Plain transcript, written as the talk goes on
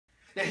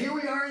Now here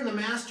we are in the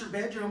master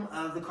bedroom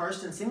of the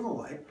Karsten single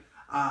wide.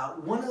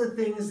 One of the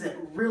things that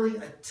really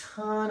a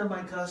ton of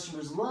my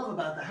customers love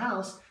about the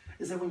house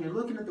is that when you're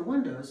looking at the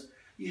windows,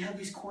 you have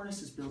these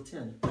cornices built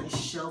in, nice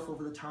shelf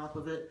over the top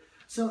of it.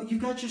 So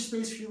you've got your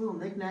space for your little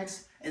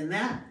knickknacks, and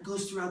that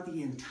goes throughout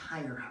the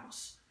entire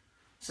house.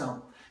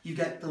 So you've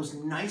got those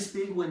nice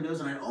big windows,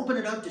 and I'd open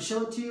it up to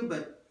show it to you,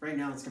 but right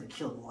now it's going to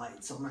kill the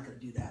light, so I'm not going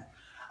to do that.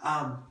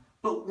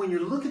 But when you're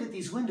looking at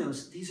these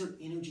windows, these are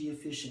energy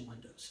efficient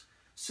windows.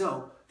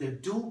 So they're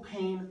dual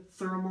pane,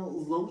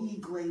 thermal, low E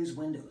glaze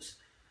windows.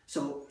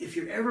 So if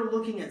you're ever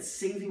looking at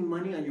saving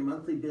money on your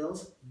monthly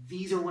bills,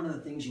 these are one of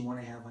the things you want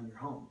to have on your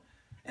home.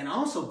 And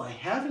also by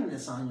having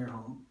this on your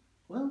home,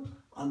 well,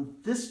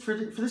 for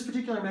this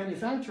particular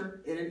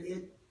manufacturer,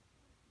 it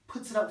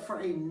puts it up for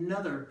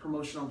another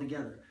promotion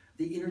altogether,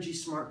 the Energy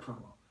Smart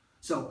promo.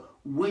 So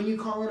when you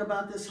call in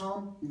about this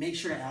home, make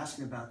sure to ask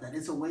me about that.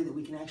 It's a way that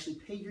we can actually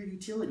pay your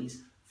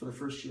utilities for the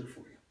first year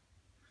for you.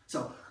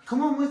 So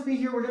come on with me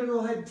here. We're going to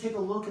go ahead and take a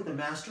look at the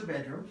master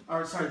bedroom,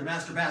 or sorry, the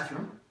master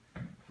bathroom.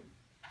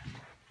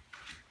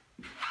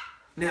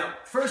 Now,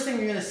 first thing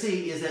you're going to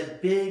see is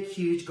that big,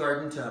 huge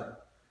garden tub.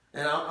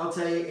 And I'll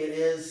tell you,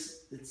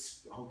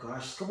 it's oh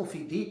gosh, a couple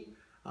feet deep.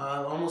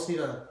 Almost need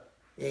a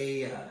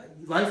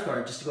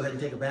lifeguard just to go ahead and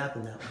take a bath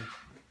in that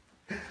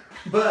one.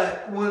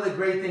 But one of the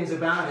great things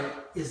about it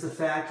is the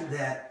fact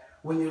that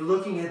when you're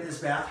looking at this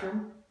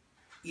bathroom,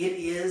 it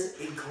is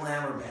a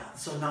glamour bath.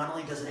 So not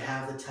only does it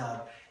have the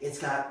tub, it's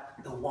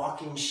got the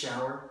walk-in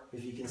shower,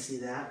 if you can see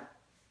that.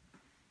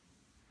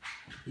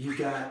 You've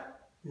got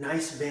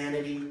nice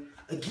vanity.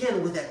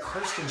 Again, with that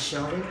Karsten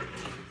shelving,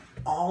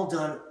 all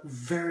done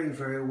very,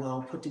 very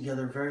well, put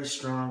together, very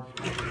strong.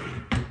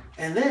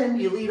 And then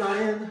you lead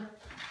on in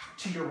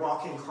to your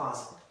walk-in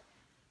closet.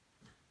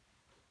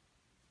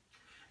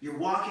 Your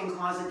walk-in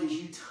closet gives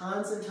you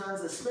tons and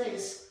tons of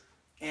space.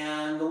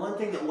 And the one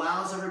thing that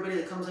wows everybody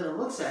that comes in and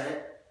looks at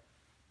it,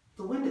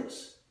 the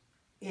windows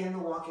in the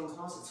walk-in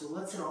closet. So it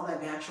lets in all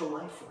that natural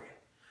light for you.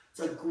 It's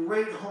a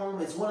great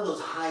home. It's one of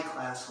those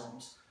high-class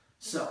homes.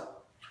 So,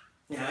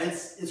 yeah,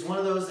 it's one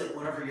of those that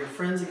whenever your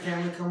friends and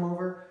family come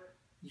over,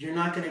 you're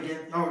not going to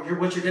get, or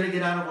what you're going to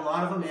get out of a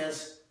lot of them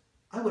is,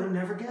 I would have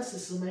never guessed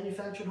this is a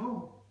manufactured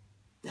home.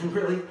 And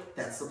really,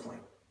 that's the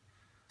point.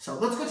 So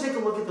let's go take a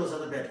look at those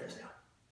other bedrooms now.